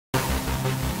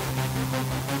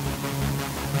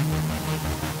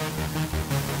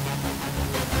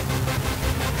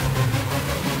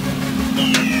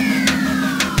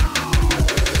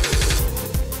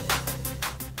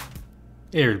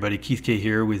Hey everybody, Keith K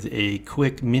here with a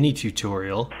quick mini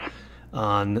tutorial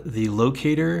on the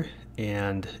locator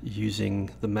and using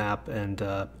the map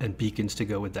and beacons to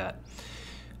go with that.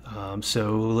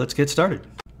 So let's get started.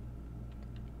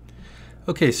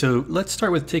 Okay, so let's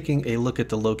start with taking a look at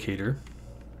the locator.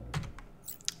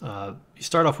 You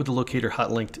start off with the locator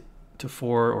hot linked to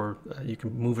 4, or you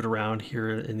can move it around here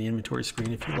in the inventory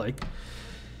screen if you like.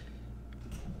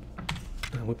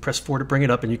 We press 4 to bring it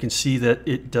up, and you can see that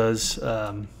it does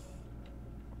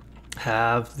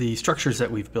have the structures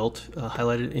that we've built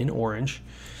highlighted in orange.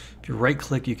 If you right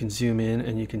click, you can zoom in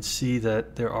and you can see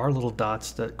that there are little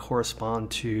dots that correspond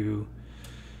to,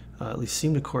 at least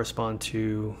seem to correspond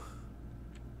to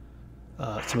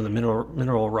some of the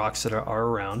mineral rocks that are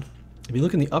around. If you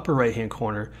look in the upper right hand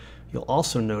corner, you'll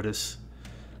also notice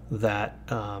that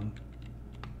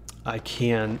I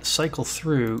can cycle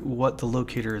through what the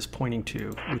locator is pointing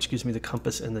to, which gives me the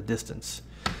compass and the distance.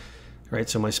 Right,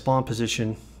 so my spawn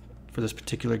position for this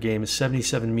particular game is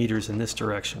 77 meters in this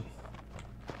direction.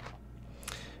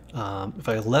 If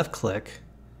I left click,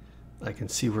 I can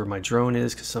see where my drone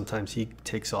is because sometimes he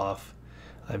takes off.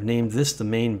 I've named this the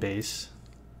main base.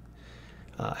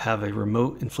 Have a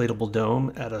remote inflatable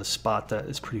dome at a spot that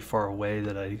is pretty far away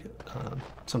that I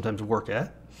sometimes work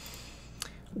at.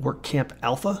 Work Camp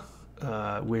Alpha,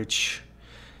 which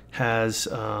has,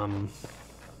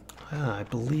 I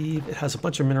believe it has a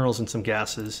bunch of minerals and some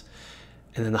gases.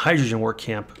 And then the hydrogen work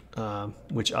camp,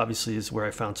 which obviously is where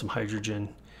I found some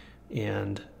hydrogen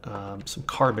and some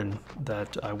carbon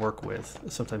that I work with. I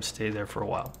sometimes stay there for a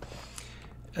while.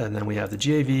 And then we have the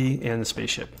GAV and the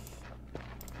spaceship.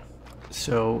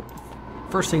 So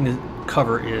first thing to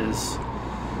cover is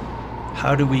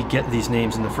how do we get these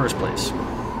names in the first place?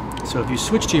 So if you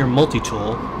switch to your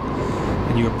multi-tool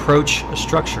and you approach a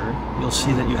structure, you'll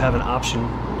see that you have an option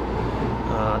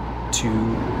to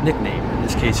nickname. In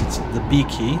this case, it's the B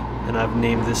key, and I've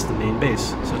named this the main base.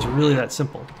 So it's really that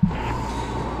simple.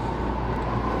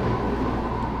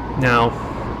 Now,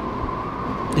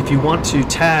 if you want to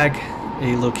tag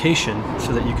a location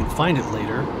so that you can find it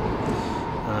later,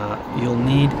 you'll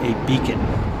need a beacon.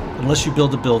 Unless you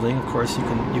build a building, of course, you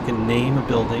can name a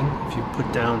building. If you put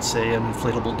down, say, an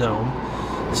inflatable dome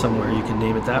somewhere, you can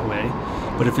name it that way.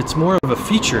 But if it's more of a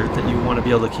feature that you want to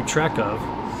be able to keep track of,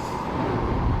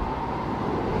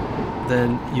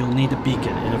 then you'll need a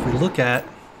beacon. And if we look at,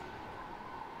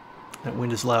 that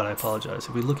wind is loud, I apologize.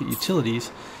 If we look at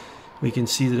utilities, we can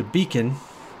see that a beacon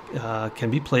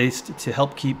can be placed to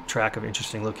help keep track of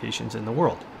interesting locations in the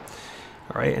world.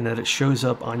 All right, and that it shows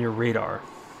up on your radar.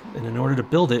 And in order to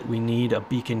build it, we need a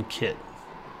beacon kit.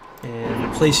 And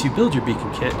the place you build your beacon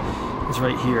kit is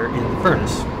right here in the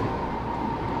furnace.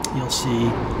 You'll see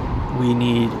we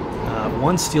need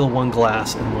 1 steel, 1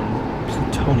 glass, and 1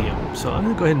 plutonium. So I'm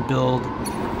going to go ahead and build,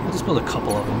 I'll just build a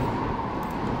couple of them.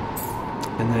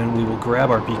 And then we will grab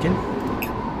our beacon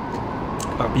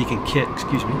kit,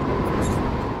 excuse me.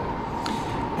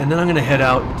 And then I'm going to head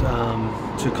out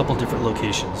to a couple different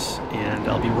locations, and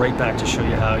I'll be right back to show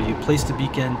you how you place the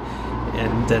beacon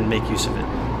and then make use of it.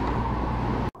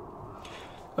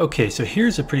 Okay, so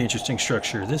here's a pretty interesting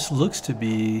structure. This looks to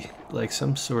be like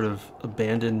some sort of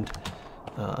abandoned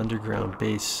underground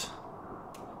base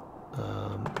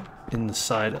in the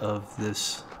side of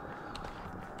this,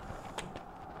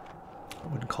 I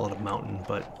wouldn't call it a mountain,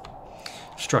 but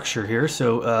structure here.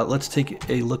 So let's take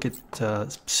a look at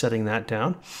setting that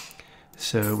down.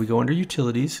 So we go under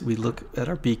utilities, we look at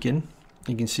our beacon.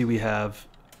 You can see we have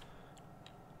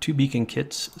 2 beacon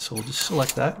kits, so we'll just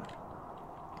select that.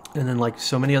 And then, like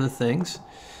so many other things,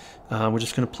 we're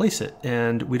just going to place it.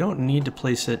 And we don't need to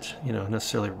place it, you know,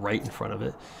 necessarily right in front of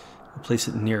it. We'll place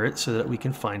it near it so that we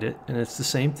can find it. And it's the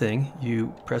same thing.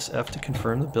 You press F to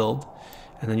confirm the build,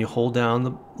 and then you hold down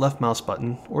the left mouse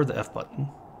button or the F button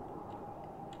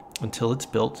until it's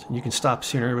built. You can stop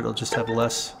sooner, but it'll just have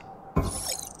less.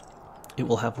 It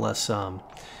will have less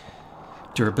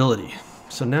durability.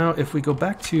 So now if we go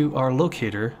back to our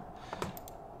locator,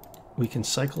 we can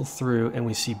cycle through and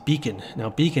we see beacon. Now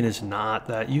beacon is not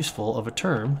that useful of a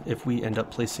term if we end up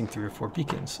placing 3 or 4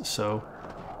 beacons. So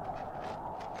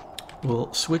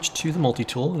we'll switch to the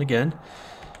multi-tool, and again,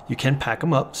 you can pack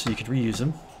them up so you can reuse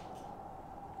them.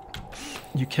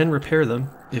 You can repair them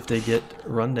if they get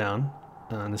run down.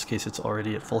 In this case, it's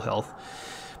already at full health.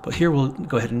 But here we'll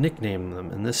go ahead and nickname them,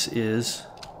 and this is,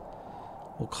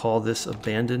 we'll call this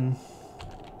Abandoned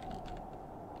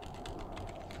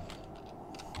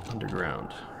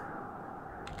Underground.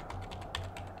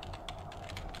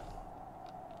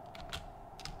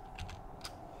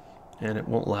 and it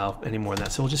won't allow any more than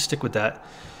that. So we'll just stick with that.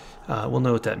 We'll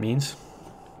know what that means.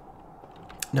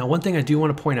 Now, one thing I do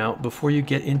want to point out before you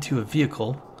get into a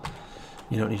vehicle,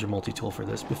 you don't need your multi-tool for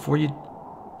this. Before you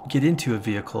get into a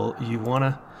vehicle, you want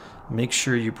to make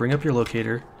sure you bring up your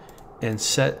locator and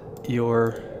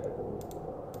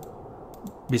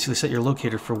basically set your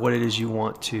locator for what it is you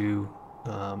want to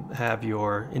have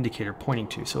your indicator pointing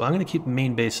to. So I'm going to keep the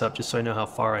main base up just so I know how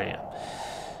far I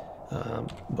am.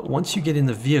 But once you get in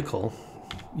the vehicle,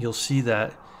 you'll see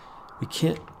that we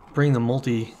can't bring the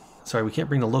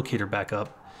locator back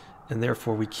up, and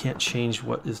therefore we can't change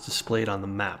what is displayed on the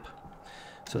map.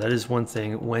 So that is one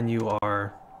thing when you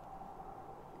are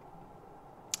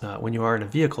in a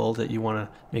vehicle that you want to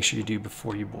make sure you do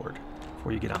before you board,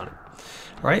 before you get on it.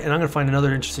 All right, and I'm going to find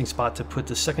another interesting spot to put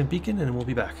the second beacon, and we'll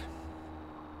be back.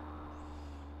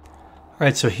 All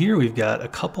right, so here we've got a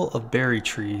couple of berry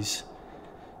trees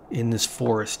in this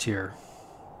forest here.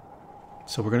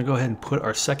 So we're going to go ahead and put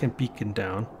our second beacon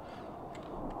down,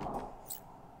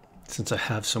 since I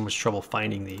have so much trouble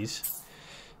finding these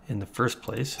in the first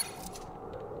place.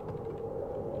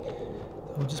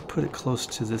 I'll just put it close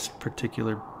to this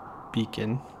particular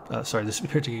beacon, this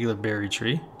particular berry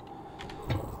tree.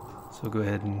 So go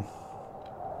ahead and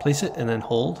place it and then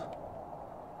hold.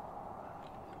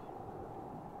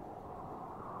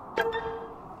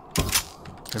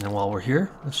 And then while we're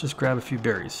here, let's just grab a few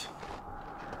berries.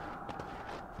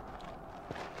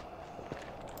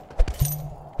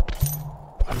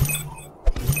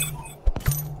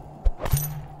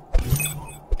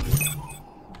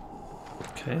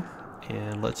 Okay,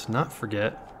 and let's not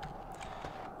forget,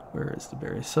 where is the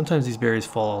berries? Sometimes these berries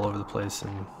fall all over the place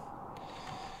and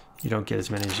you don't get as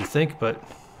many as you think, but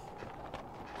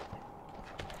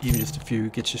even just a few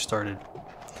gets you started.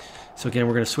 So again,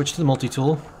 we're going to switch to the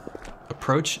multi-tool,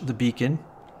 approach the beacon,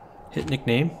 hit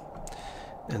nickname,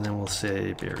 and then we'll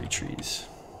say berry trees.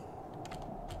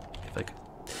 If I could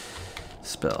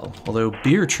spell. Although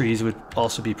beer trees would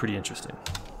also be pretty interesting.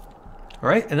 All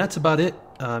right, and that's about it.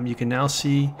 You can now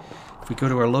see, if we go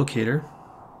to our locator,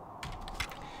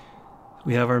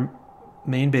 we have our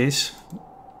main base,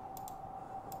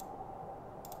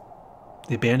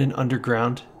 the abandoned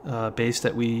underground base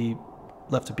that we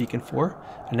left a beacon for,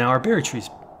 and now our berry trees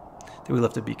that we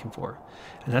left a beacon for.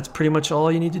 And that's pretty much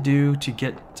all you need to do to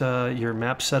get your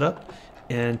map set up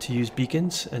and to use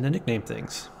beacons and to nickname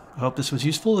things. I hope this was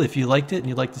useful. If you liked it and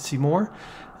you'd like to see more,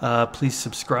 please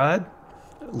subscribe,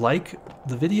 like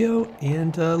the video,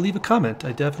 and leave a comment.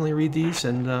 I definitely read these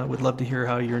and would love to hear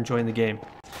how you're enjoying the game.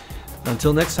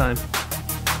 Until next time.